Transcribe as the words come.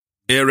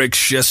Eric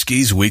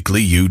Shesky's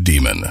Weekly You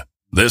Demon.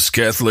 This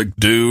Catholic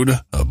dude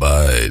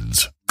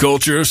abides.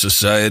 Culture,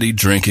 society,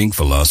 drinking,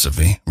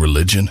 philosophy,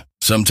 religion.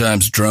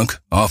 Sometimes drunk,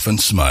 often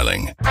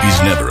smiling.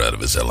 He's never out of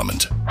his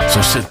element.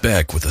 So sit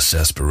back with a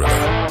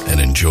sarsaparilla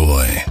and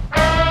enjoy.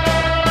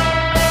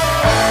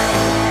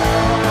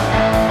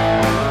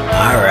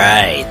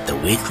 Alright,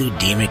 the Weekly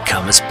Demon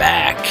comes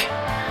back.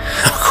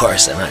 Of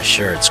course, I'm not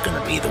sure it's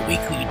going to be the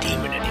Weekly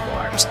Demon anymore.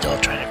 I'm still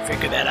trying to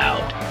figure that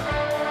out.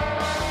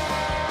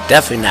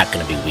 Definitely not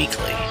going to be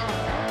weekly.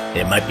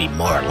 It might be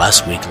more or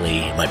less weekly.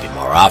 It might be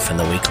more often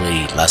than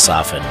weekly, less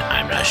often.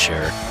 I'm not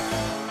sure.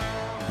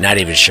 Not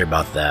even sure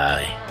about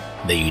the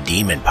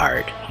Eudemon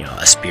part,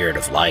 a spirit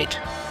of light.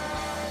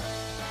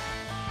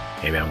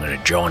 Maybe I'm going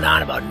to drone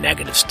on about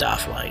negative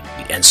stuff like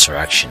the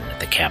insurrection at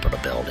the Capitol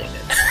building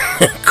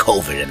and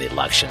COVID and the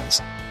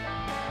elections.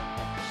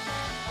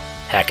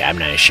 Heck, I'm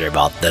not even sure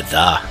about the.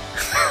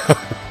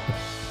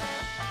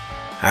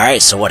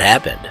 Alright, so what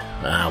happened?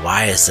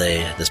 Why has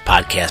this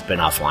podcast been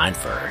offline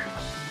for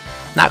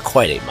not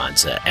quite 8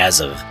 months as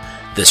of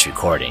this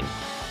recording?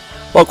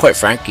 Well, quite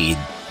frankly,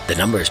 the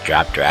numbers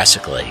dropped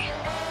drastically.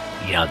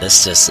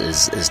 This just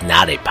is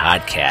not a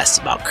podcast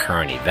about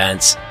current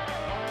events.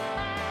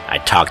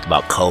 I talked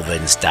about COVID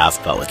and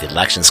stuff, but with the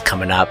elections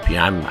coming up,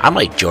 I'm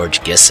like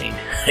George Gissing.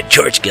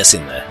 George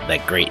Gissing,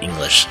 that great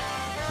English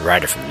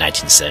writer from the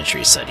 19th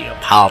century, said,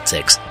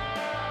 politics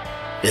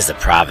is the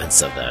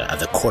province of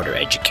the quarter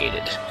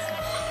educated.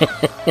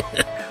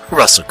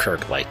 Russell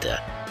Kirk liked to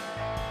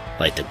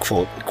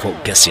quote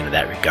Gissing in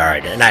that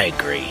regard, and I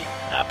agree.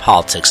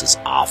 Politics is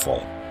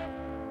awful.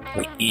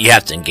 You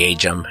have to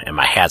engage them, and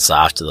my hat's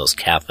off to those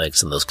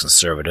Catholics and those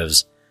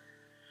conservatives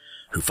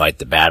who fight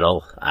the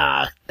battle.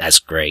 That's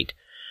great.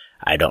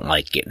 I don't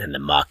like getting in the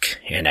muck,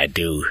 and I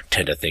do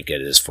tend to think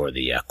it is for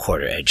the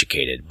quarter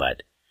educated,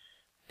 but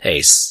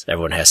hey,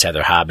 everyone has to have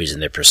their hobbies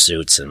and their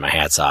pursuits, and my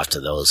hat's off to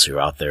those who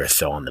are out there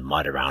throwing the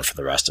mud around for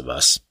the rest of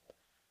us.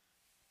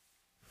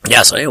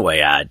 Yeah, so anyway,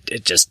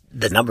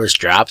 the numbers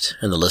dropped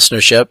in the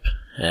listenership.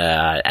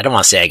 I don't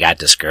want to say I got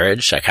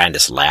discouraged. I kind of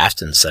just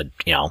laughed and said,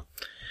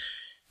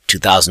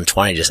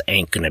 2020 just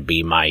ain't going to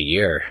be my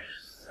year.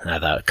 I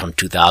thought come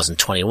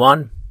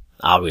 2021,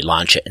 I'll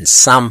relaunch it in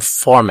some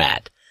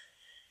format.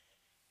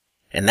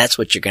 And that's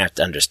what you're going to have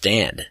to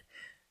understand.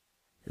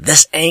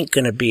 This ain't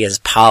going to be as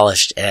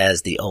polished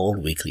as the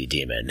old Weekly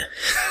Demon.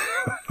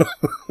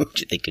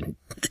 You're thinking,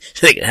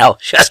 hell,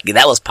 Shesky,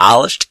 that was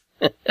polished?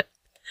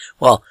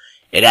 Well,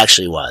 it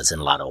actually was in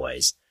a lot of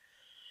ways.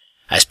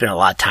 I spent a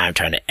lot of time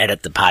trying to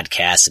edit the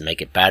podcast and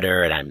make it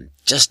better, and I'm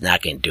just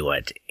not going to do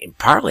it. And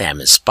partly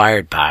I'm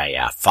inspired by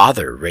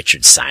Father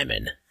Richard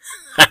Simon.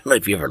 I don't know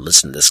if you ever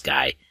listened to this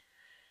guy.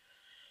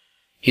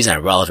 He's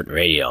on Relevant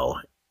Radio.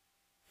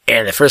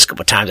 And the first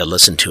couple of times I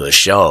listened to his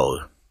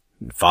show,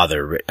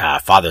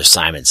 Father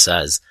Simon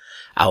Says,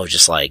 I was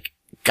just like,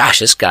 gosh,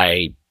 this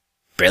guy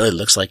barely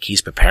looks like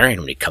he's preparing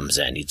when he comes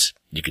in.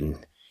 You can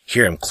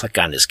hear him click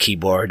on his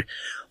keyboard,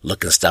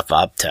 looking stuff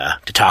up to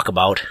talk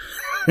about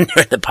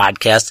during the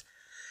podcast.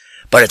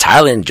 But it's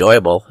highly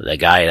enjoyable. The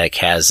guy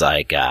has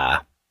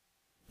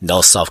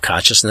no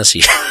self-consciousness.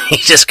 He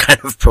just kind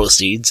of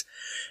proceeds.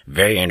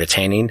 Very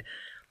entertaining.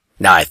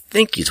 Now I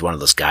think he's one of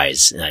those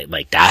guys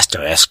like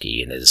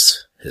Dostoevsky in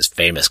his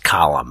famous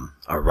column,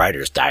 A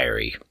Writer's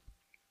Diary.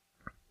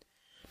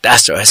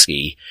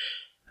 Dostoevsky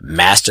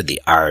mastered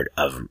the art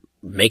of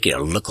making it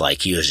look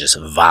like he was just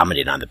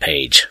vomiting on the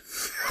page.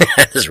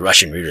 His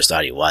Russian readers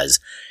thought he was.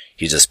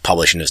 He was just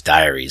publishing his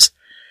diaries.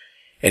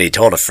 And he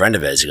told a friend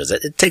of his, he goes,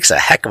 it takes a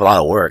heck of a lot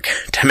of work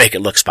to make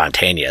it look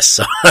spontaneous.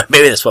 So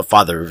maybe that's what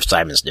Father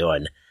Simon's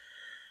doing.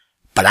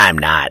 But I'm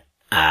not.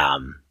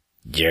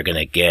 You're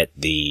gonna get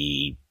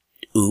the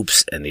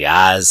oops and the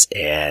ahs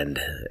and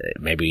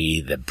maybe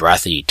the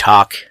breathy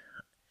talk,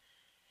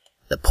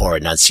 the poor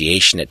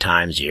enunciation at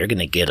times. You're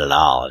gonna get it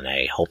all, and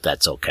I hope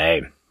that's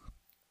okay.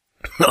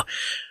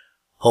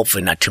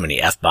 Hopefully not too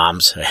many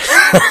F-bombs.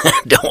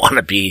 Don't want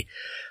to be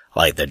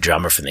like the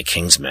drummer from the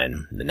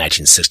Kingsmen, the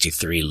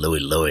 1963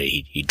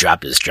 Louie. He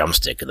dropped his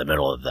drumstick in the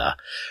middle of the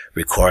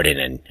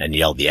recording and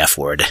yelled the F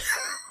word.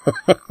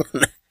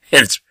 And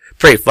it's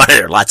pretty funny.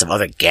 There are lots of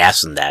other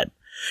gaffes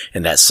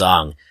in that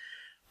song,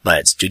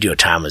 but studio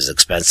time was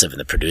expensive, and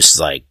the producer's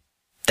like,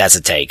 that's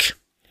a take.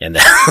 And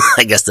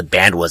I guess the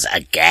band was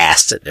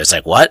aghast. There's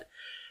like, what?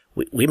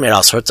 We made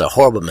all sorts of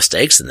horrible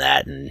mistakes in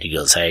that. And he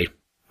goes, hey,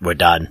 we're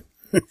done.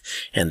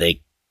 And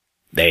they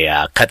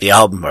cut the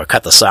album or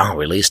cut the song and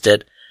released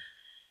it.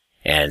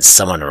 And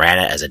someone ran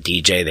it as a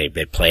DJ.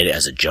 They played it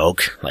as a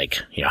joke.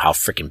 Like, how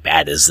freaking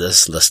bad is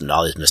this? Listen to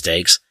all these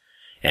mistakes.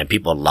 And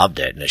people loved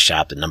it, and it shot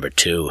up to number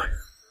 2.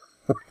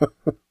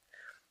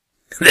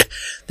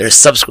 There's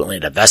subsequently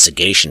an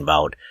investigation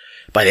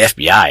by the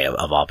FBI,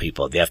 of all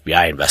people. The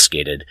FBI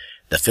investigated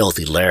the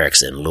filthy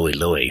lyrics in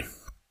Louie.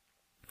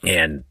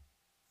 And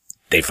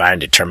they finally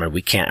determined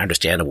we can't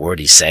understand a word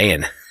he's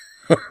saying.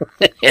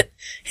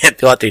 And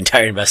throughout the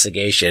entire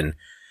investigation,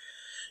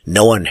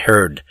 no one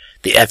heard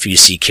the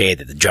F-U-C-K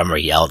that the drummer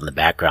yelled in the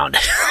background.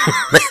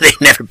 They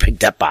never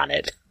picked up on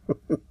it.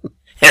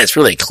 And it's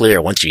really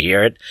clear once you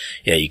hear it.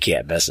 Yeah, you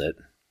can't miss it.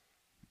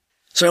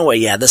 So anyway,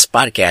 yeah, this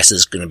podcast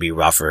is going to be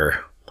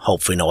rougher.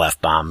 Hopefully no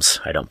F-bombs.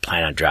 I don't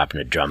plan on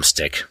dropping a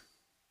drumstick.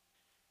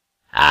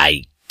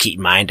 Keep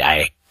in mind,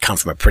 I come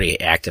from a pretty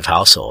active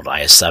household. I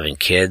have 7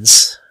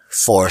 kids.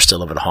 4 still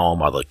live at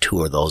home, although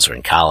 2 of those are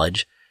in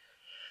college.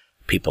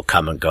 People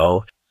come and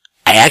go.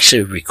 I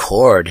actually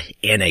record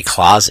in a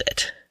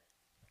closet.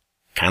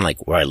 Kind of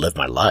like where I live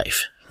my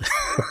life.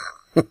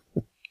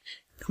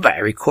 But I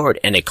record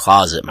in a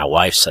closet my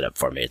wife set up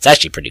for me. It's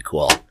actually pretty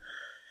cool.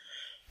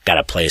 Got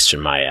a place for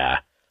my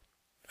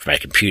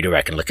computer.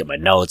 I can look at my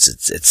notes.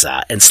 It's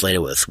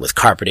insulated with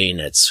carpeting.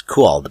 It's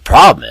cool. The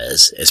problem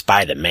is, it's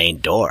by the main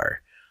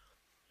door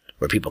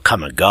where people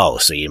come and go.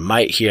 So you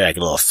might hear like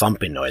a little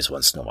thumping noise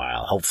once in a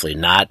while. Hopefully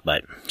not,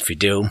 but if you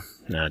do,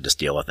 just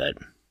deal with it.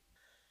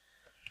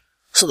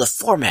 So the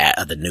format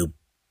of the new,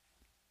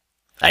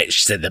 I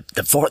should say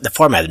the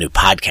format of the new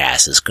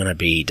podcast is going to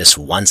be just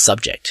one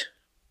subject.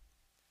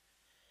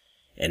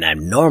 And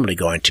I'm normally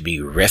going to be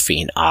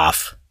riffing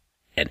off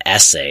an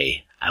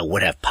essay I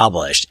would have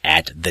published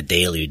at The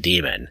Daily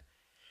Demon.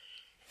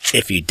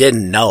 If you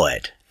didn't know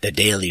it, The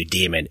Daily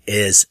Demon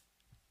is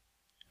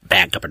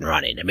back up and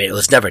running. I mean, it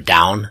was never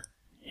down.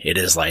 It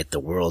is like the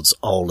world's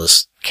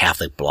oldest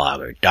Catholic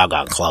blog, or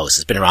doggone close.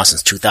 It's been around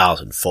since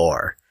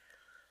 2004.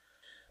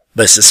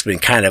 But it's just been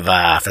kind of,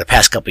 for the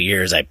past couple of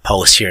years, I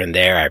post here and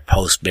there. I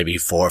post maybe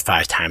 4 or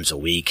 5 times a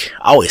week.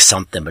 Always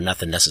something, but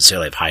nothing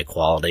necessarily of high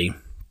quality.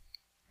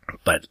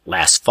 But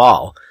last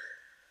fall,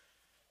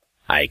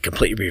 I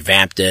completely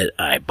revamped it.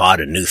 I bought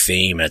a new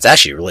theme, and it's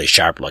actually really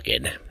sharp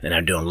looking. And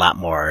I'm doing a lot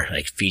more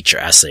like feature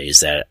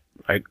essays that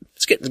are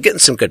getting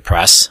some good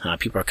press.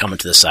 People are coming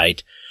to the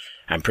site.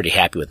 I'm pretty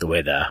happy with the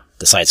way the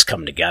site's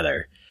coming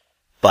together.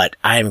 But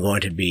I'm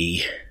going to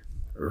be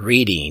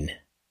reading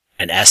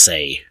an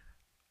essay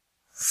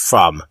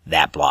from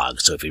that blog.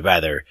 So if you'd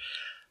rather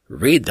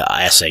read the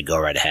essay, go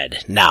right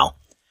ahead. Now,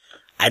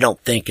 I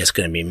don't think it's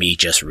going to be me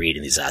just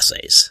reading these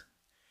essays.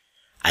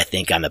 I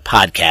think on the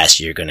podcast,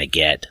 you're going to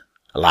get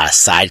a lot of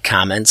side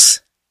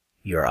comments.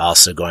 You're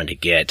also going to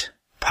get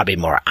probably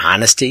more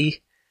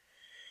honesty.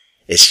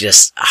 It's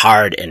just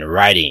hard in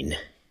writing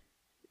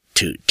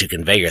to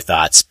convey your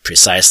thoughts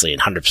precisely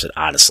and 100%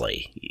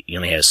 honestly. You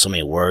only have so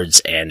many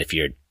words, and if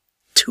you're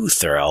too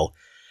thorough,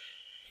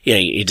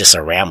 you're just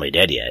a rambling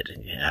idiot.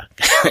 Yeah.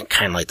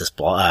 Kind of like this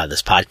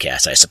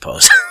podcast, I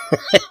suppose.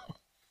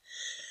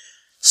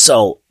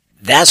 So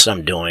that's what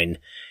I'm doing.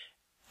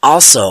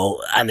 Also,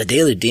 on the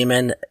Daily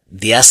Demon,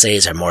 the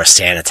essays are more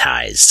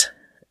sanitized.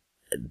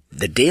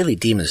 The Daily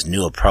Demon's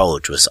new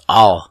approach was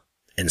all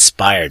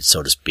inspired,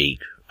 so to speak,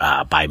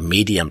 by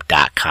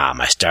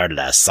Medium.com. I started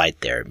a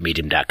site there,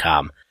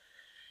 Medium.com.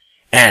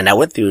 And I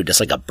went through just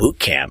like a boot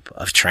camp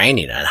of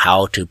training on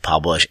how to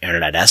publish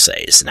internet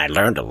essays, and I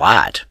learned a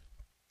lot.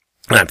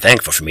 And I'm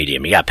thankful for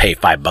Medium. You gotta pay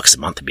 $5 a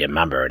month to be a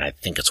member, and I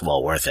think it's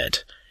well worth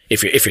it.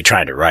 If you're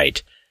trying to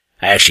write.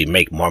 I actually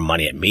make more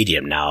money at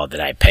Medium now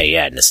than I pay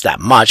in. It's not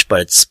much,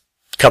 but it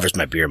covers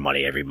my beer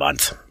money every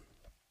month.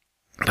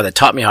 But it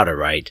taught me how to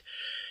write,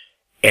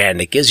 and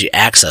it gives you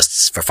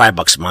access for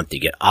 $5 a month. You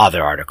get all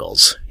their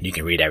articles. You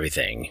can read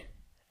everything.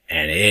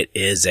 And it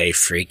is a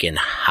freaking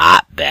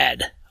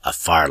hotbed of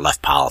far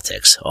left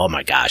politics. Oh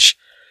my gosh.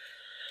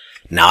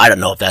 Now, I don't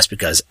know if that's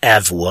because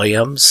Ev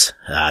Williams,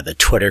 the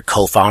Twitter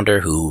co-founder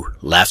who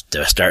left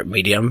to start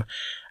Medium,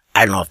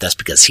 I don't know if that's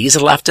because he's a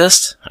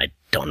leftist. I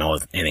don't know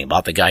anything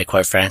about the guy,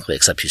 quite frankly,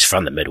 except he's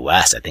from the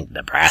Midwest, I think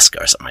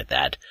Nebraska or something like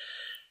that.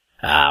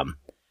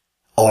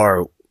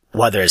 Or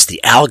whether it's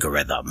the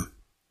algorithm.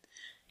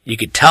 You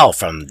could tell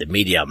from the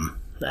Medium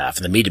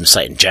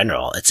site in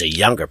general, it's a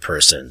younger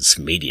person's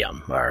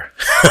medium or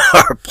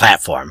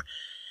platform.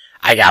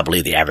 I gotta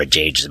believe the average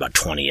age is about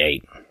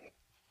 28.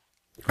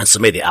 And so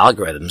maybe the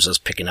algorithm's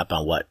just picking up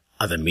on what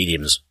other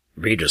Medium's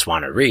readers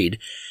want to read,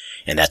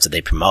 and that's what they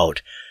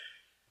promote.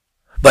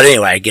 But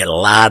anyway, I get a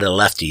lot of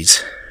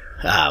lefties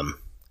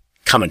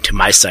coming to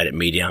my site at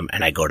Medium,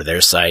 and I go to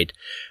their site.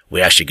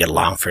 We actually get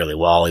along fairly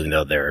well, even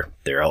though they're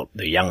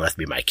young enough to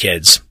be my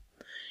kids.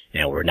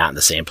 We're not in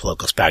the same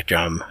political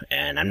spectrum,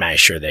 and I'm not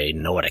sure they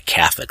know what a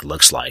Catholic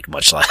looks like,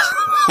 much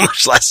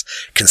less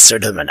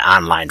consider them an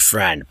online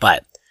friend.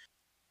 But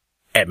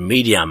at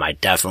Medium, I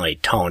definitely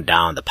tone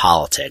down the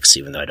politics,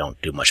 even though I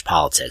don't do much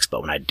politics.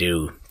 But when I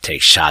do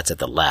take shots at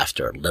the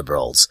left or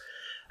liberals,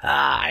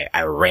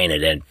 I rein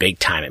it in big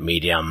time at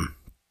Medium.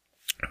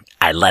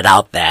 I let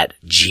out that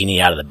genie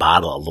out of the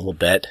bottle a little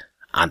bit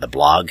on the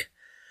blog,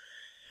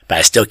 but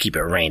I still keep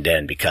it reined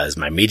in because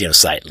my Medium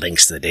site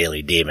links to the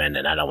Daily Demon,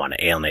 and I don't want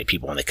to alienate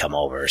people when they come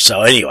over.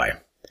 So anyway,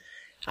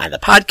 on the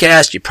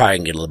podcast, you probably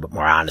can get a little bit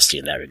more honesty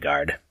in that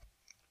regard.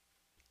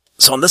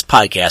 So on this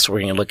podcast, we're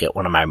going to look at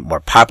one of my more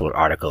popular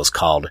articles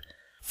called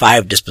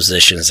 5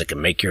 Dispositions That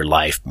Can Make Your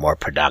Life More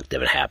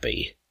Productive and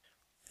Happy.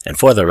 And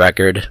for the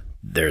record,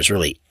 there's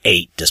really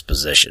 8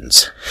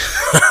 dispositions.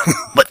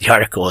 But the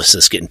article is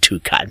just getting too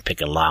cotton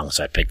picking long,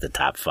 so I picked the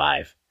top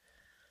 5.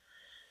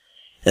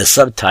 The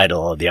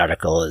subtitle of the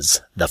article is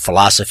The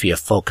Philosophy of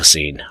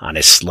Focusing on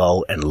a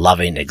Slow and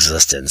Loving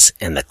Existence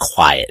in the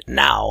Quiet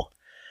Now.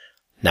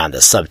 Now in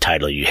the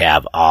subtitle you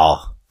have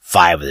all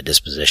 5 of the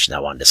dispositions I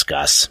want to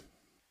discuss.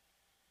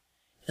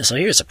 And so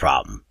here's the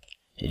problem.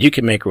 You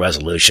can make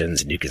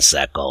resolutions and you can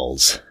set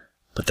goals,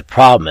 but the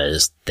problem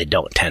is they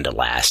don't tend to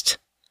last.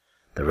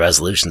 The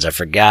resolutions are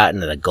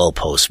forgotten and the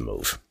goalposts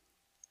move.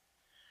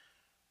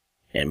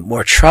 And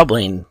more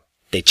troubling,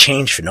 they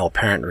change for no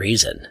apparent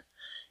reason.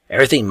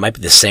 Everything might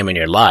be the same in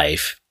your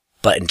life,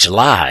 but in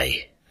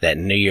July, that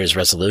New Year's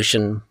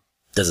resolution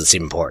doesn't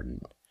seem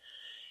important.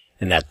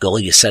 And that goal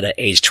you set at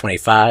age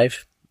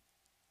 25,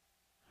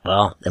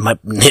 well, it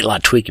might need a lot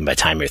of tweaking by the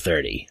time you're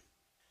 30.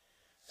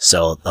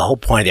 So the whole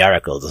point of the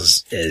article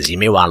is you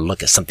may want to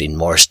look at something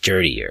more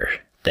sturdier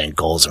than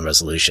goals and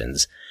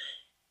resolutions.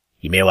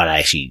 You may want to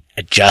actually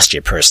adjust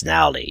your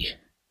personality,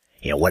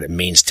 what it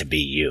means to be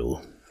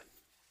you.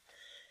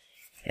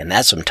 And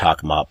that's what I'm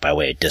talking about by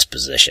way of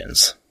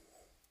dispositions.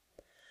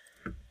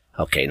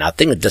 Okay, now the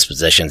thing with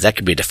dispositions, that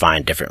could be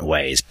defined different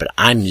ways, but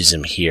I'm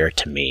using them here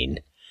to mean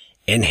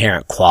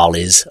inherent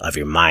qualities of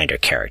your mind or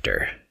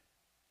character.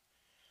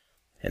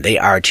 And they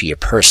are to your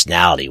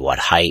personality what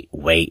height,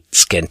 weight,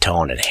 skin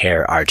tone, and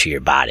hair are to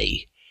your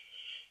body.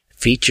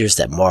 Features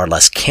that more or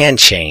less can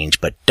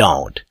change, but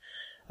don't,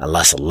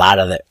 unless a lot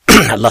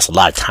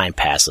of time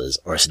passes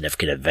or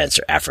significant events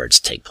or efforts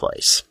take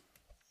place.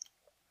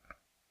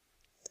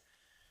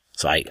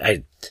 So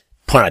I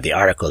point out the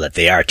article that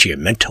they are to your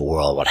mental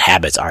world what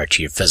habits are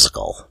to your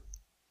physical.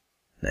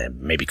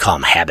 Maybe call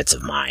them habits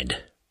of mind.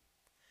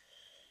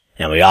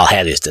 And we all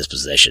have these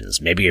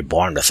dispositions. Maybe you're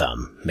born with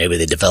them. Maybe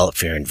they develop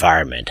from your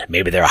environment.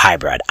 Maybe they're a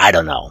hybrid. I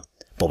don't know.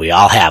 But we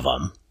all have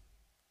them.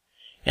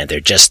 And they're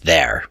just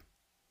there.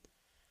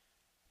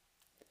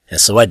 And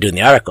so what I do in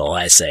the article,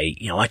 I say,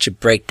 why don't you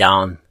break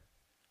down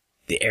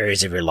the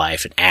areas of your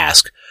life and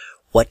ask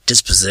what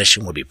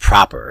disposition would be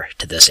proper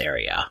to this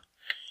area.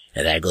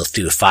 And I go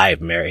through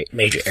 5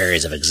 major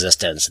areas of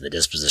existence and the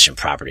disposition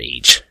proper to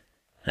each.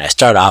 And I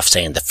start off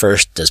saying the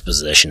first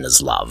disposition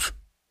is love.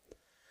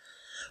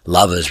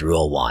 Love is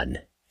rule 1.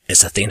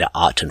 It's the thing that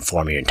ought to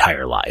inform your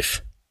entire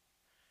life.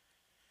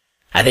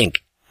 I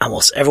think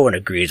almost everyone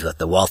agrees with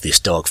the wealthy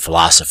Stoic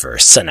philosopher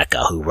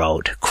Seneca, who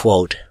wrote,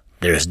 quote,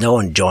 "There is no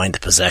enjoying the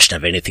possession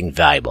of anything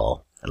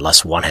valuable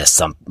unless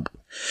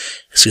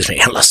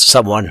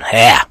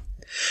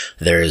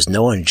there is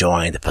no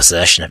enjoying the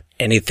possession of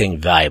anything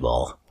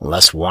valuable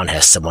unless one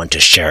has someone to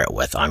share it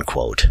with,"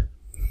 unquote.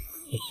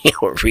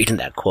 Reading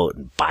that quote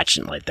and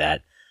botching it like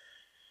that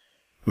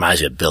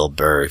reminds me of Bill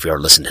Burr, if you ever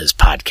listen to his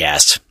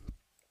podcast.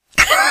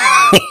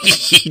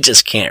 He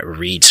just can't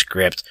read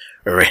script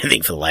or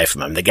anything for the life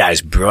of him. The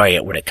guy's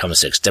brilliant when it comes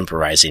to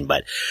extemporizing,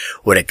 but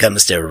when it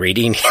comes to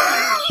reading,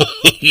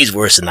 he's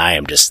worse than I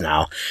am just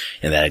now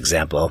in that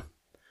example.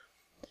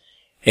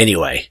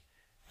 Anyway,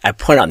 I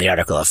point out in the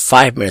article that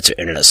 5 minutes of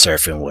internet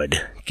surfing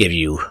would give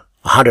you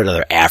 100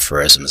 other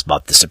aphorisms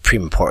about the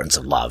supreme importance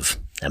of love,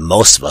 and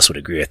most of us would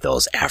agree with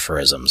those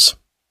aphorisms.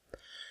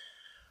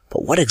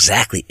 But what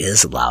exactly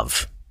is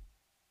love?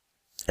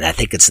 And I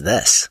think it's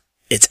this.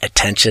 It's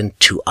attention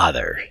to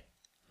other.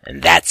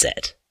 And that's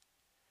it.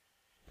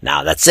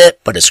 Now that's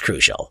it, but it's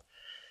crucial.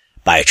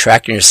 By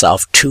attracting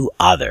yourself to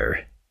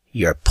other,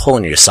 you're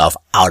pulling yourself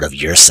out of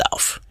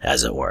yourself,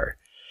 as it were.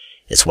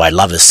 It's why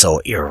love is so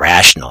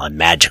irrational and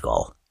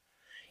magical,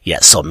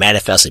 yet so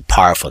manifestly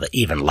powerful that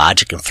even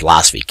logic and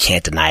philosophy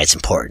can't deny its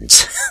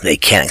importance. They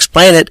can't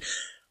explain it,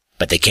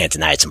 but they can't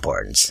deny its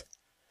importance.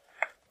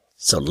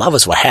 So love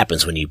is what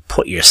happens when you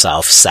put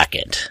yourself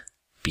second,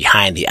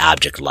 behind the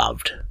object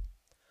loved.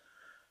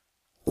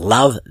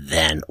 Love,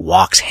 then,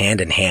 walks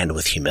hand in hand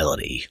with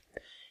humility.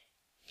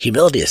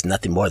 Humility is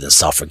nothing more than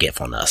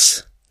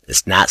self-forgetfulness.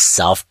 It's not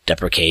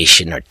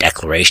self-deprecation or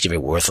declaration of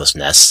your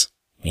worthlessness.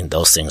 I mean,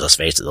 those things, let's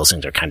face it, those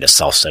things are kind of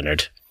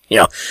self-centered.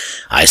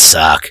 I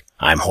suck,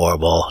 I'm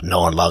horrible,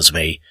 no one loves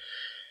me.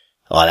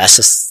 Well, that's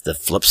just the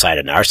flip side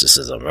of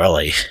narcissism,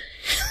 really.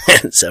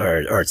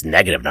 or it's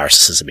negative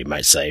narcissism, you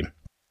might say.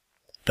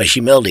 But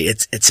humility,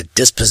 it's a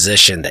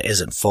disposition that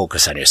isn't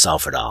focused on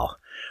yourself at all.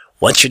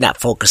 Once you're not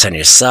focused on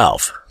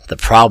yourself, the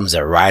problems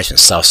that arise from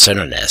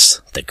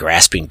self-centeredness, the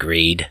grasping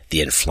greed,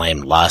 the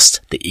inflamed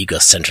lust, the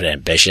ego-centered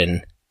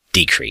ambition,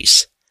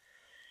 decrease.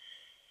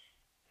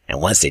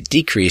 And once they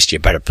decrease, you're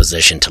better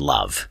positioned to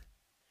love.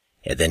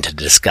 And then to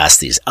discuss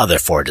these other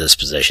 4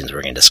 dispositions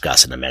we're going to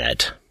discuss in a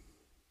minute.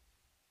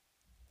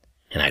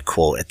 And I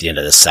quote at the end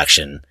of this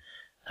section,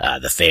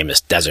 the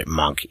famous desert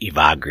monk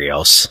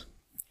Evagrius,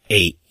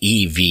 Evagrius,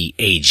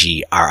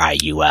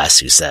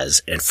 who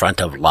says, "In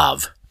front of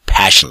love,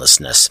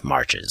 passionlessness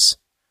marches."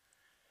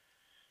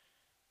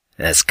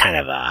 And that's kind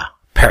of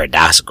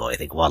paradoxical. I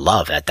think, well,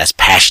 love, that's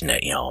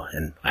passionate,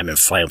 and I'm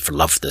inflamed for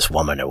love for this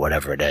woman or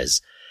whatever it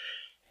is.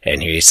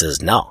 And here he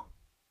says, no.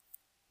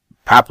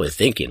 Properly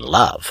thinking,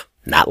 love,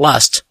 not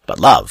lust, but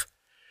love,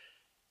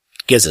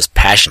 gives us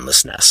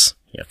passionlessness,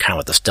 kind of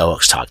what the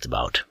Stoics talked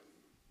about.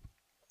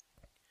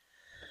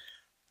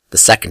 The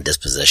second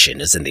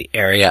disposition is in the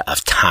area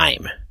of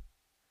time.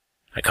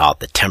 I call it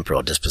the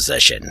temporal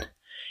disposition.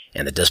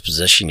 And the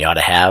disposition you ought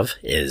to have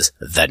is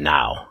the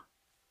now.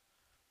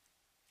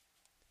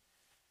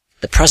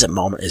 The present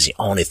moment is the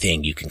only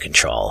thing you can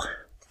control.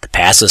 The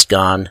past is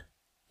gone.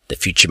 The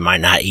future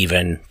might not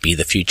even be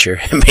the future.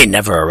 It may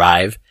never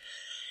arrive.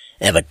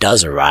 And if it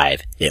does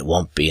arrive, it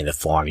won't be in the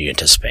form you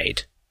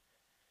anticipate.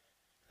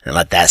 And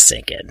let that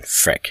sink in.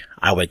 Frick.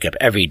 I wake up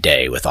every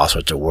day with all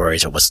sorts of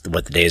worries of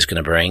what the day is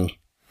going to bring.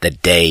 The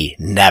day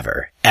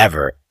never,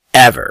 ever,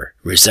 ever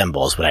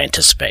resembles what I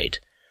anticipate.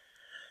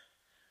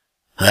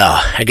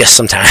 Well, I guess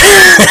sometimes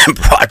in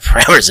broad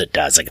parameters it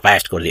does. Like if I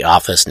have to go to the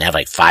office and have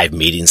like 5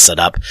 meetings set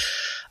up,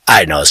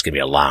 I know it's going to be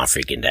a long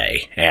freaking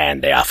day.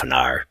 And they often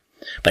are.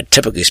 But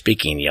typically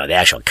speaking, the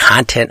actual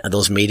content of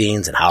those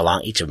meetings and how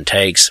long each of them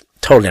takes,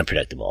 totally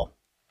unpredictable.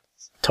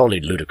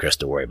 Totally ludicrous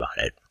to worry about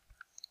it.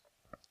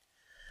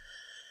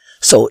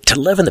 So to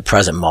live in the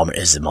present moment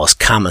is the most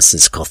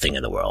commonsensical thing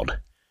in the world.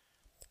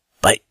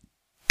 But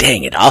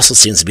dang, it also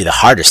seems to be the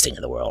hardest thing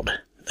in the world.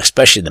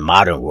 Especially in the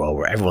modern world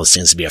where everyone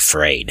seems to be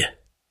afraid.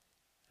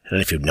 I don't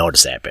know if you've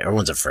noticed that, but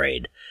everyone's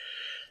afraid.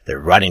 They're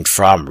running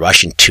from,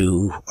 rushing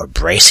to, or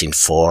bracing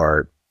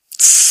for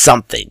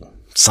something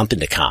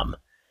to come.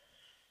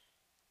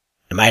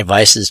 And my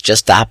advice is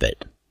just stop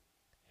it.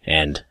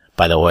 And,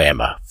 by the way,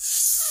 I'm a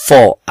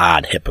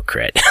full-on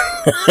hypocrite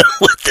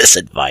with this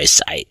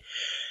advice. I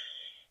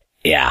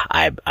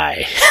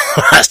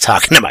was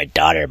talking to my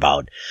daughter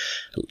about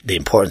the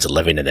importance of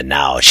living in the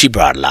now. She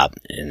brought it up,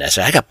 and I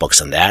said, I got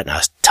books on that, and I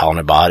was telling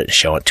her about it and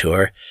showing it to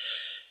her.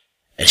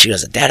 And she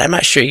goes, Dad, I'm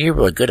not sure you're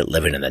really good at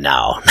living in the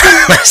now.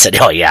 I said,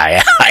 oh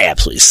yeah, I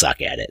absolutely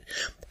suck at it.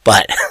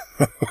 But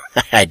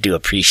I do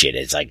appreciate it.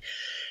 It's like,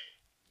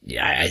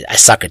 yeah, I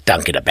suck at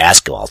dunking a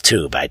basketball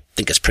too, but I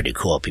think it's pretty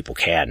cool if people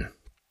can.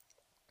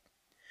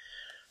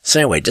 So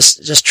anyway,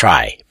 just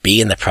try.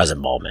 Be in the present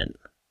moment.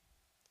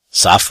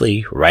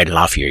 Softly writing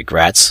off your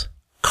regrets,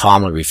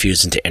 calmly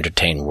refusing to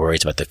entertain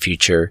worries about the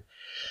future,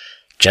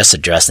 just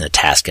addressing the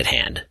task at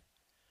hand.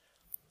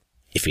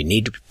 If you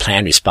need to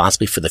plan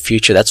responsibly for the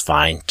future, that's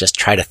fine. Just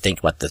try to think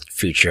about the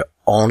future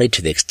only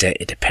to the extent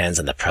it depends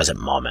on the present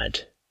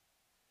moment.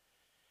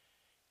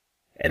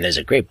 And there's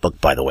a great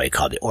book, by the way,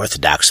 called The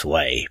Orthodox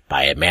Way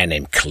by a man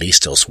named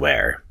Kallistos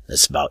Ware.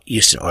 It's about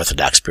Eastern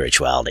Orthodox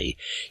spirituality.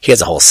 He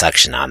has a whole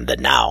section on the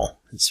now.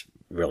 It's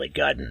really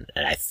good, and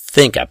I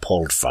think I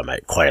pulled from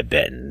it quite a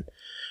bit in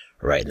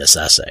writing this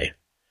essay.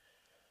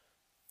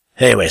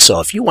 Anyway, so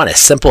if you want a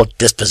simple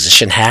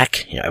disposition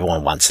hack,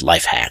 everyone wants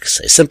life hacks.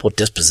 A simple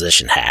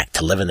disposition hack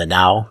to live in the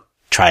now,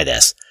 try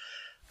this.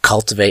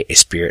 Cultivate a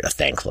spirit of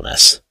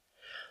thankfulness.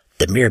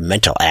 The mere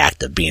mental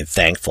act of being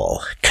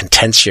thankful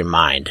contents your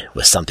mind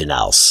with something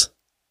else.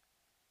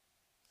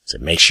 So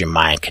it makes your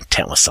mind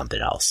content with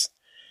something else.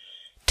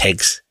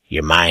 Takes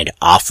your mind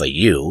off of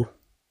you.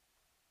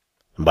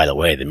 And by the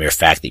way, the mere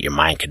fact that your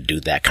mind can do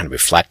that, kind of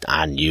reflect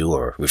on you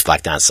or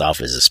reflect on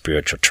self, is a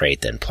spiritual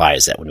trait that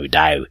implies that when we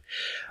die,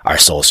 our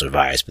soul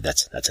survives, but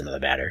that's another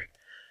matter.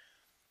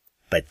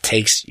 But it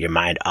takes your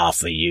mind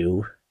off of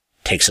you,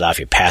 takes it off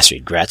your past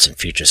regrets and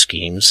future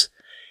schemes.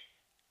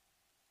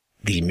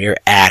 The mere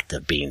act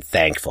of being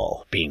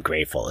thankful, being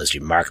grateful, is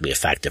remarkably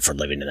effective for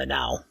living in the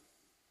now.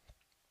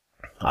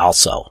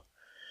 Also,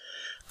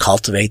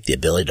 cultivate the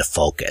ability to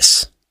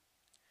focus.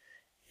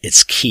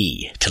 It's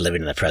key to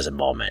living in the present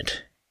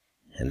moment.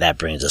 And that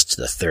brings us to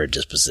the third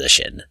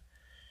disposition.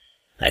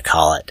 I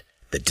call it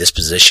the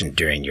disposition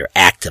during your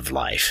active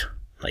life,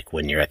 like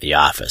when you're at the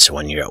office, or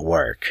when you're at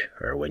work,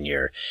 or when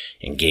you're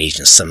engaged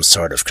in some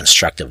sort of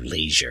constructive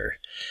leisure.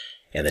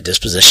 And the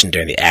disposition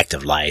during the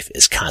active life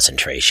is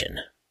concentration.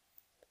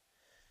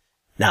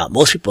 Now,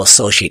 most people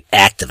associate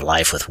active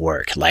life with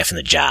work, life in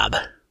the job.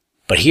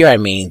 But here I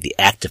mean the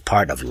active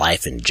part of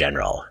life in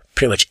general.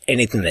 Pretty much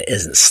anything that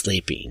isn't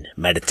sleeping,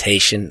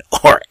 meditation,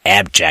 or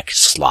abject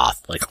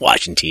sloth, like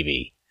watching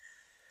TV.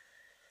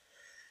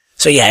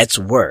 So yeah, it's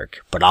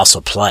work, but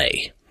also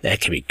play. That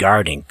can be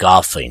gardening,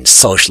 golfing,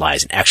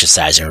 socializing,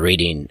 exercising,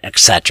 reading,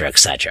 etc.,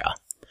 etc.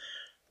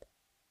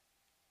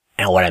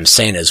 And what I'm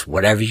saying is,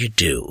 whatever you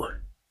do,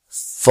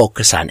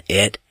 focus on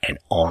it and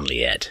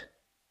only it.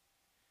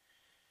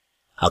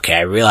 Okay,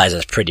 I realize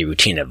that's pretty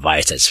routine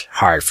advice that's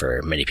hard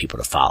for many people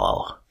to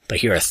follow. But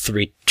here are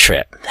three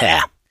tips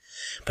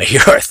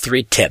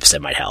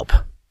that might help.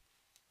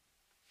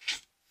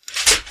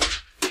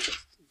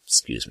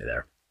 Excuse me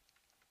there.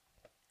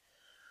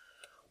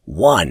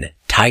 1.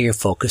 Tie your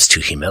focus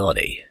to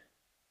humility.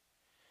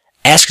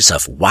 Ask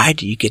yourself, why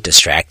do you get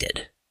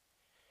distracted?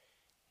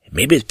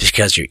 Maybe it's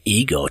because your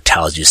ego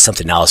tells you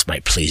something else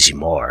might please you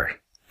more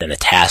than the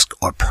task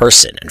or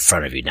person in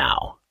front of you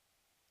now.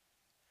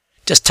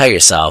 Just tell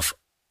yourself,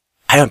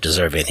 I don't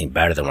deserve anything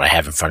better than what I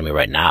have in front of me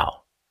right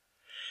now.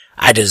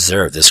 I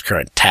deserve this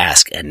current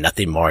task and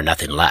nothing more,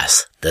 nothing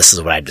less. This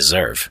is what I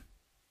deserve.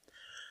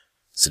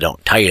 So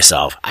don't tell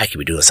yourself, I could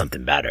be doing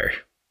something better.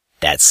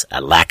 That's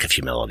a lack of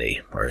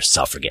humility or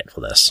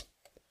self-forgetfulness.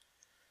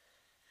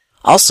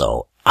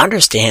 Also,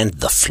 understand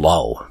the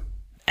flow.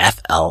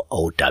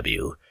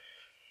 F-L-O-W.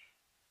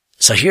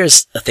 So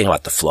here's the thing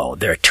about the flow.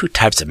 There are two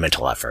types of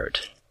mental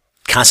effort.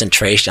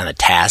 Concentration on the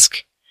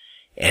task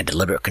and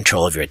deliberate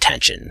control of your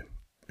attention.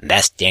 And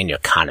that's Daniel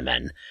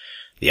Kahneman,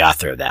 the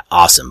author of that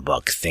awesome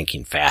book,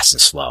 Thinking Fast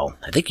and Slow.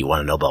 I think he won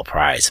a Nobel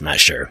Prize. I'm not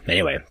sure.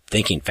 Anyway,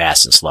 Thinking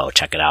Fast and Slow.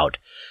 Check it out.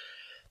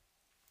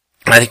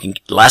 I think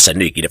last I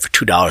knew you could get it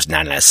for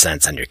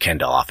 $2.99 on your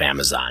Kindle off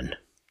Amazon.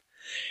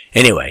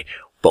 Anyway,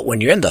 but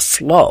when you're in the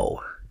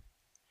flow,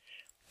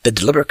 the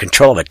deliberate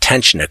control of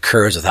attention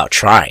occurs without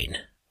trying,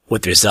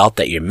 with the result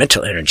that your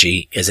mental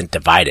energy isn't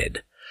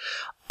divided.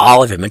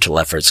 All of your mental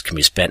efforts can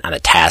be spent on the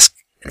task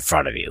in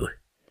front of you.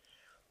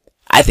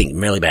 I think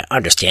merely by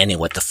understanding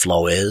what the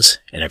flow is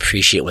and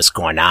appreciate what's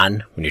going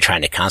on when you're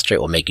trying to concentrate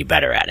will make you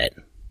better at it.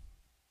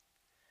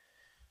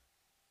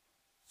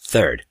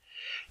 Third,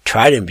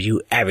 try to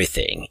imbue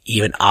everything,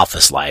 even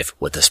office life,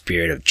 with the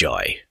spirit of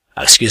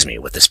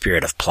with the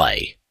spirit of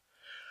play.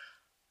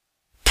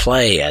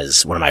 Play,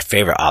 as one of my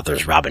favorite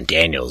authors, Robin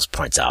Daniels,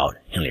 points out.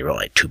 He only wrote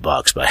like 2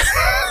 books, but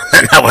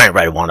I won't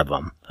write one of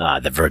them,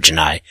 The Virgin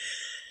Eye.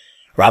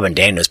 Robin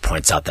Daniels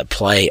points out that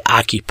play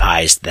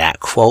occupies that,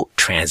 quote,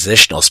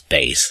 transitional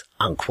space,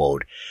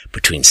 unquote,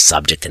 between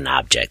subject and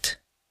object.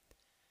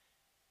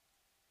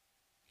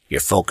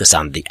 You're focused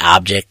on the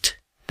object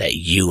that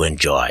you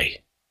enjoy.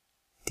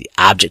 The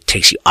object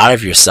takes you out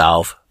of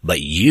yourself,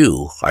 but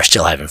you are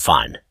still having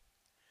fun.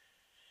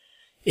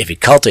 If you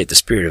cultivate the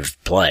spirit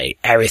of play,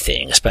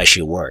 everything,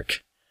 especially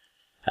work,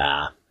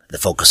 the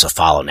focus will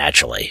follow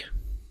naturally.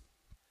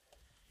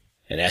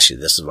 And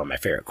actually, this is one of my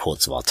favorite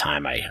quotes of all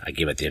time. I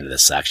give at the end of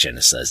this section.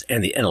 It says,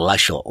 in the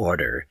intellectual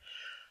order,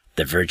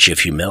 the virtue of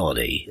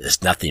humility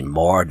is nothing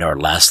more nor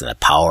less than the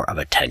power of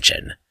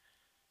attention.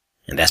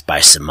 And that's by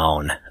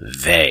Simone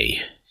Weil,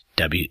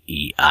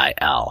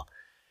 W-E-I-L.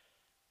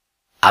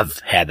 I've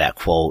had that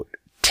quote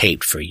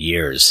taped for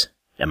years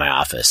in my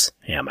office,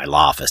 my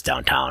law office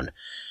downtown.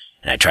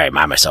 And I try to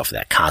remind myself of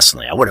that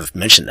constantly. I would have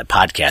mentioned the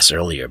podcast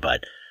earlier,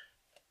 but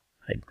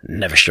I'm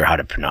never sure how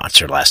to pronounce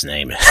her last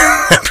name.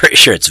 I'm pretty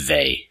sure it's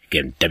Weil,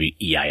 again,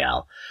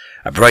 W-E-I-L.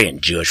 A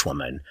brilliant Jewish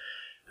woman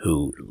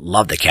who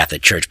loved the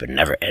Catholic Church but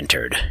never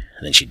entered,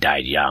 and then she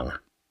died young.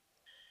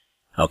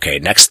 Okay,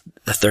 next,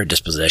 the third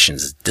disposition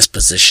is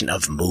disposition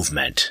of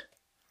movement.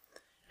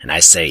 And I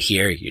say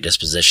here, your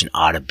disposition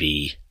ought to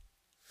be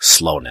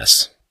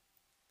slowness.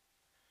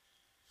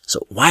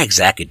 So why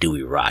exactly do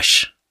we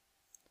rush?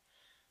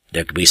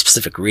 There could be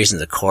specific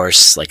reasons, of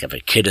course, like if a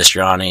kid is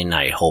drowning,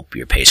 I hope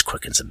your pace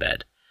quickens a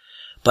bit.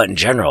 But in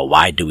general,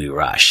 why do we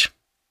rush?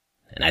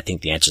 And I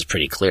think the answer is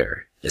pretty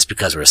clear. It's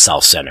because we're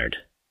self-centered.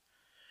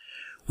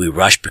 We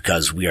rush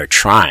because we are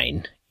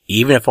trying,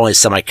 even if only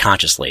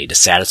semi-consciously, to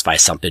satisfy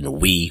something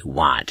we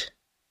want.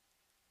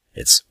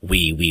 It's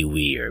we,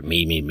 or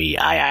me,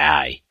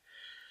 I.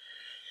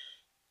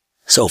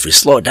 So if we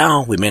slow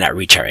down, we may not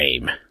reach our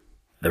aim.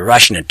 The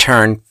rushing in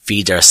turn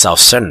feeds our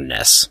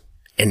self-centeredness,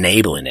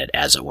 enabling it,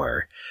 as it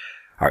were.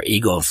 Our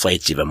ego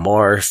inflates even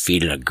more,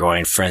 feeding a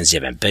growing frenzy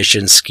of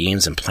ambitions,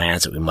 schemes, and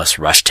plans that we must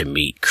rush to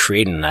meet,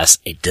 creating in us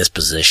a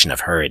disposition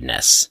of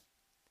hurriedness.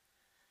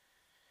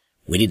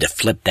 We need to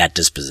flip that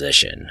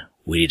disposition.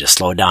 We need to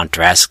slow down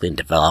drastically and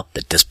develop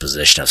the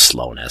disposition of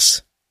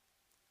slowness.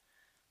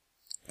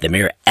 The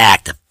mere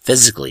act of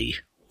physically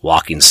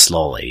walking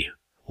slowly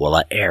will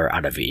let air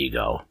out of your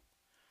ego.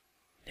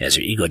 As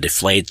your ego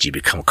deflates, you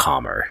become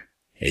calmer.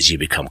 As you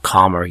become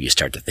calmer, you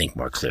start to think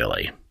more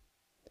clearly.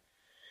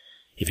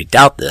 If you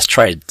doubt this,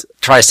 try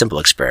a simple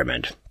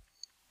experiment.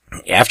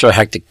 After a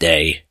hectic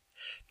day,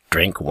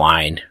 drink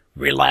wine,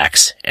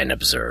 relax, and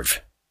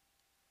observe.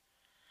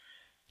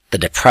 The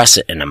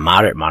depressant in a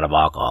moderate amount of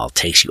alcohol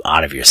takes you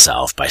out of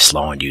yourself by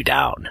slowing you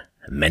down,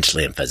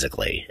 mentally and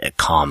physically. It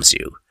calms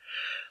you,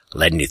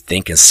 letting you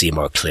think and see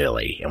more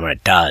clearly. And when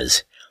it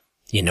does,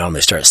 you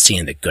normally start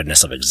seeing the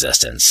goodness of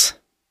existence.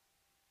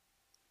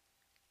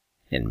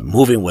 And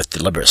moving with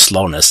deliberate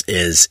slowness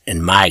is,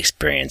 in my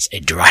experience, a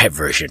dry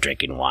version of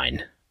drinking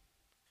wine.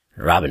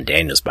 Robin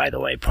Daniels, by the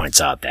way, points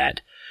out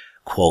that,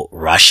 quote,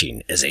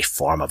 rushing is a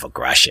form of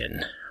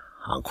aggression,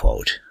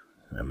 unquote.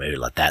 And maybe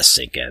let that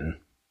sink in.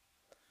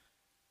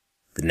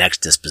 The next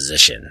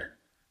disposition,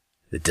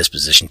 the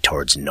disposition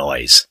towards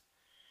noise.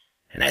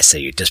 And I say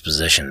your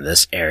disposition in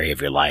this area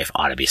of your life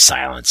ought to be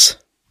silence.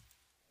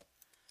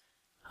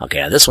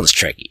 Okay, now this one's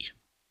tricky.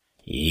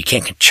 You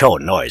can't control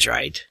noise,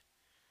 right?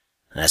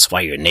 That's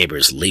why your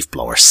neighbor's leaf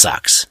blower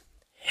sucks.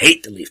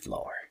 Hate the leaf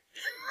blower.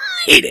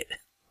 Hate it.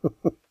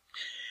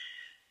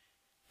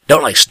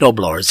 Don't like snow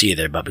blowers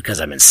either, but because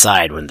I'm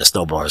inside when the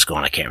snow blower's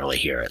going, I can't really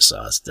hear it,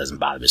 so it doesn't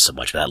bother me so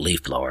much. But that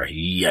leaf blower,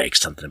 yikes,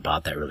 something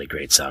about that really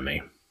grates on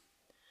me.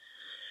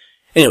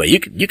 Anyway,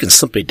 you can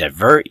simply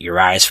divert your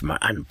eyes from an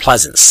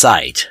unpleasant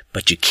sight,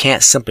 but you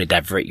can't simply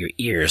divert your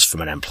ears from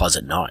an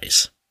unpleasant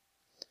noise.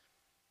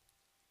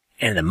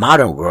 And in the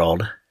modern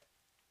world,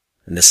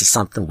 and this is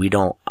something we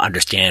don't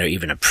understand or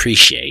even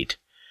appreciate,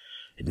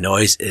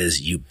 noise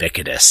is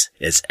ubiquitous.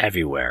 It's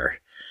everywhere.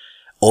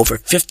 Over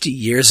 50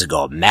 years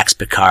ago, Max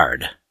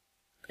Picard,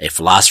 a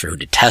philosopher who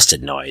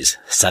detested noise,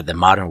 said the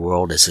modern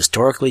world is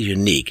historically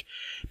unique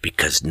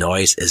because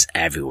noise is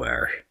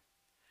everywhere.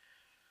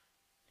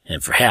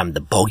 And for him,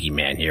 the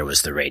bogeyman here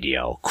was the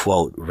radio.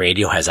 Quote,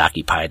 radio has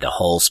occupied the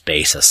whole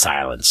space of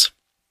silence.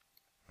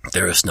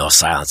 There is no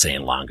silence any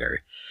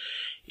longer.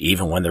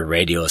 Even when the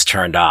radio is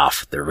turned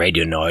off, the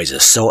radio noise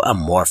is so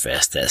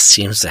amorphous that it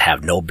seems to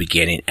have no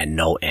beginning and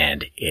no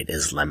end. It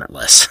is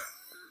limitless.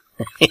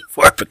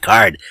 For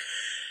Picard,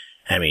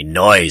 I mean,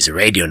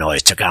 radio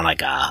noise took on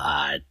like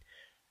a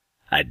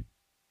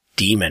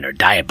demon or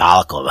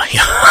diabolical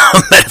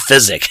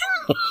metaphysic.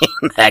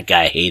 That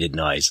guy hated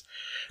noise.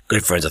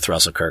 Good friends with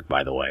Russell Kirk,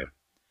 by the way.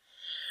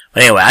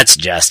 But anyway, I'd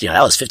suggest,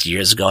 that was 50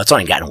 years ago. It's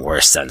only gotten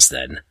worse since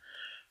then.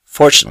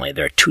 Fortunately,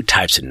 there are two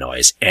types of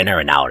noise, inner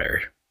and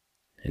outer.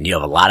 And you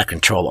have a lot of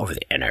control over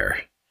the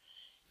inner.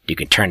 You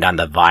can turn down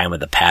the volume of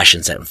the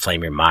passions that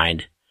inflame your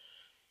mind.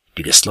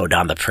 You can slow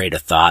down the parade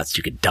of thoughts.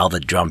 You can dull the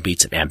drum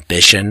beats of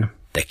ambition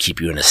that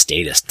keep you in a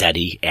state of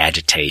steady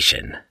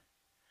agitation.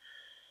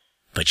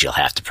 But you'll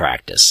have to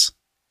practice.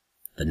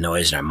 The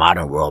noise in our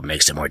modern world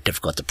makes it more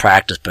difficult to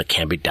practice, but it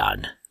can be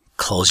done.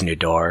 Closing your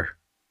door,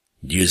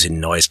 using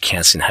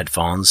noise-canceling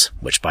headphones,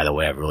 which, by the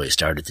way, I've really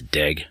started to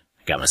dig.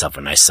 I got myself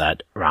a nice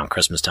set around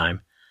Christmas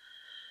time.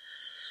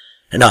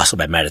 And also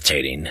by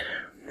meditating.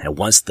 And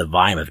once the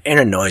volume of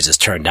inner noise is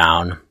turned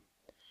down,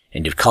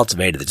 and you've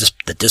cultivated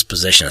the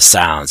disposition of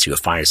sounds, you will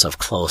find yourself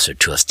closer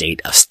to a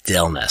state of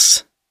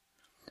stillness,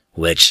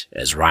 which,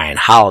 as Ryan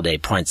Holiday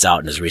points out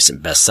in his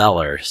recent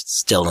bestseller,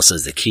 Stillness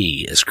is the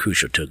Key, is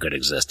crucial to a good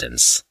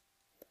existence.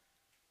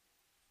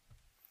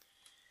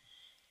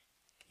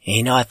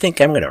 And, I think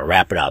I'm going to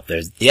wrap it up.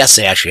 The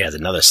essay actually has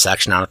another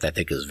section on it that I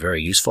think is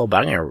very useful,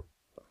 but I'm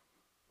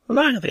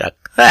not going to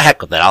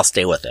heck with it. I'll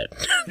stay with it.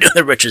 Doing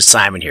the Richard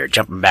Simon here,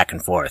 jumping back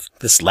and forth.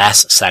 This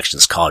last section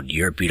is called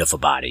Your Beautiful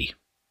Body.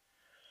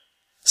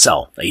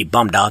 So, are you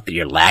bummed out that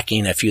you're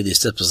lacking a few of these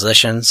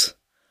dispositions?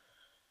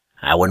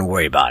 I wouldn't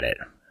worry about it.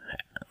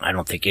 I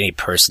don't think any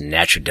person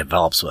naturally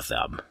develops with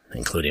them,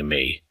 including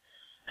me.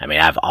 I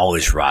mean, I've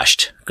always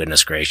rushed.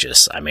 Goodness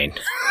gracious. I mean,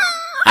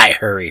 I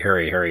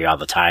hurry all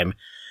the time.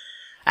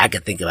 I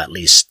can think of at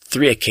least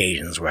 3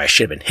 occasions where I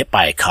should have been hit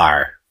by a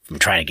car from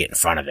trying to get in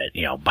front of it,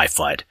 by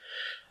foot.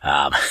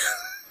 I've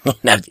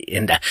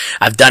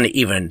done it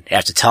even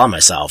after telling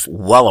myself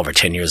well over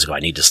 10 years ago I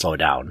need to slow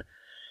down.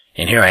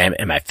 And here I am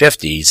in my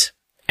 50s,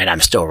 and I'm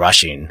still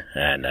rushing,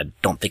 and I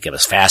don't think I'm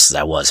as fast as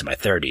I was in my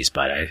 30s,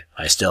 but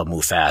I still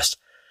move fast.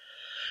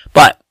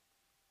 But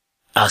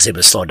I was able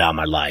to slow down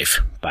my life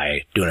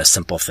by doing a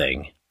simple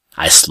thing.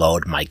 I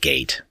slowed my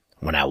gait.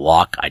 When I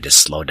walk, I just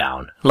slow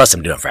down, unless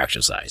I'm doing for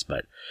exercise,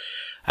 but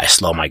I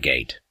slow my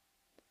gait.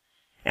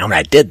 And when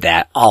I did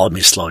that, all of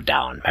me slowed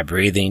down. My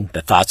breathing,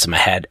 the thoughts in my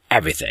head,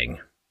 everything.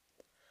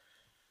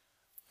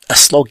 A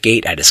slow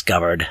gait, I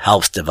discovered,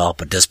 helps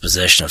develop a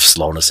disposition of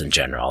slowness in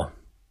general.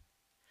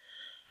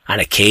 On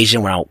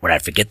occasion, when I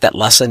forget that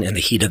lesson in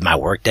the heat of my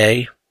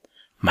workday,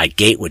 my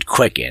gait would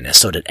quicken, and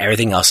so did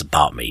everything else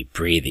about me.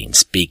 Breathing,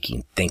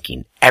 speaking,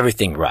 thinking,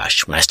 everything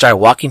rushed. When I started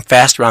walking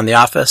fast around the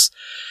office,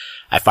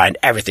 I find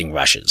everything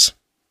rushes.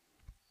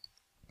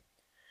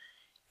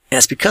 And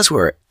it's because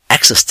we're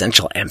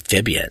existential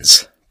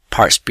amphibians,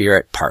 part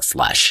spirit, part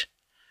flesh.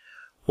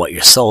 What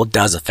your soul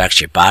does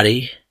affects your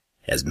body,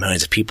 as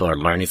millions of people are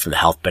learning from the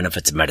health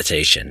benefits of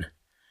meditation.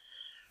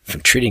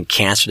 From treating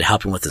cancer to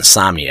helping with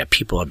insomnia,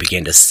 people are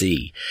beginning to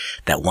see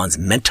that one's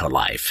mental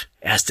life,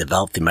 as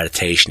developed through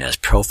meditation, has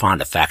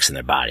profound effects in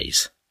their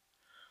bodies.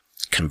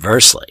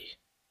 Conversely,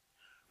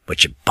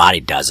 what your body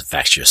does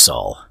affects your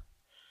soul.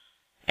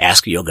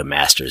 Ask yoga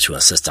masters who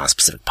insist on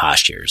specific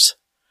postures.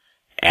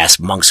 Ask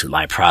monks who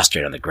lie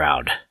prostrate on the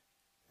ground.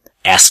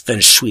 Ask Feng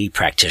Shui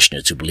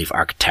practitioners who believe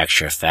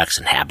architecture affects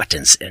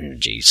inhabitants'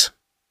 energies.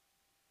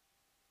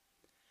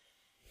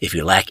 If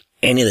you lack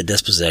any of the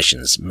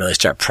dispositions, merely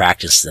start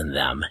practicing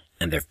them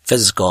in their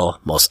physical,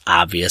 most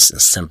obvious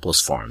and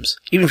simplest forms.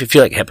 Even if you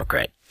feel like a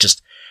hypocrite,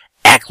 just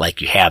act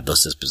like you have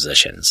those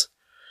dispositions.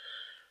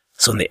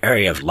 So in the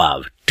area of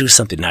love, do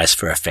something nice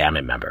for a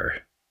family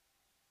member.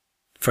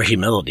 For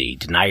humility,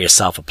 deny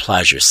yourself a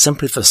pleasure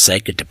simply for the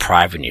sake of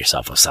depriving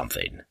yourself of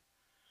something.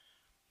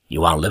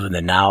 You want to live in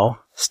the now?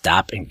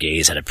 Stop and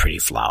gaze at a pretty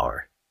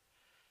flower.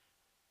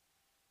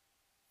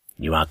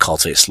 You want to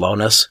cultivate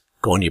slowness?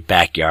 Go in your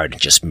backyard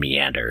and just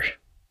meander.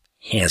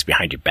 Hands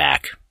behind your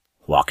back,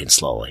 walking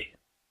slowly.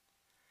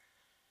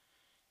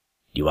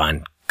 You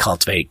want to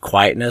cultivate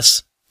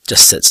quietness?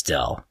 Just sit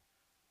still.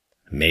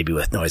 Maybe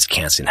with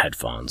noise-canceling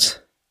headphones.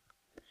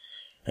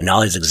 In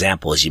all these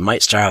examples, you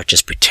might start out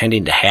just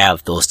pretending to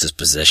have those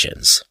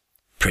dispositions.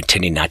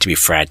 Pretending not to be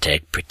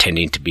frantic,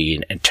 pretending to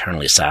be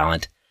internally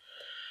silent.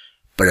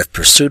 But if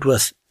pursued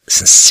with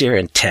sincere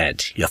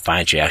intent, you'll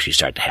find you actually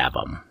start to have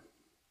them.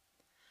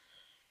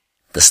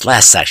 This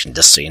last section,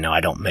 just so you know,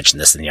 I don't mention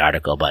this in the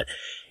article, but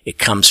it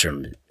comes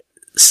from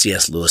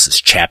C.S. Lewis's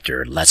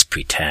chapter, Let's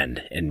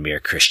Pretend in Mere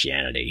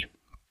Christianity,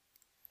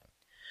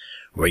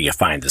 where you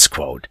find this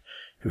quote,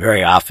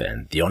 "Very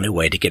often, the only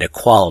way to get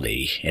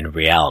equality in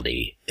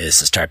reality is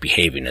to start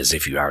behaving as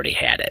if you already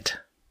had it."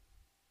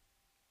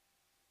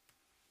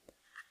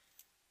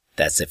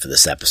 That's it for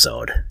this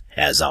episode.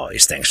 As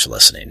always, thanks for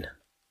listening.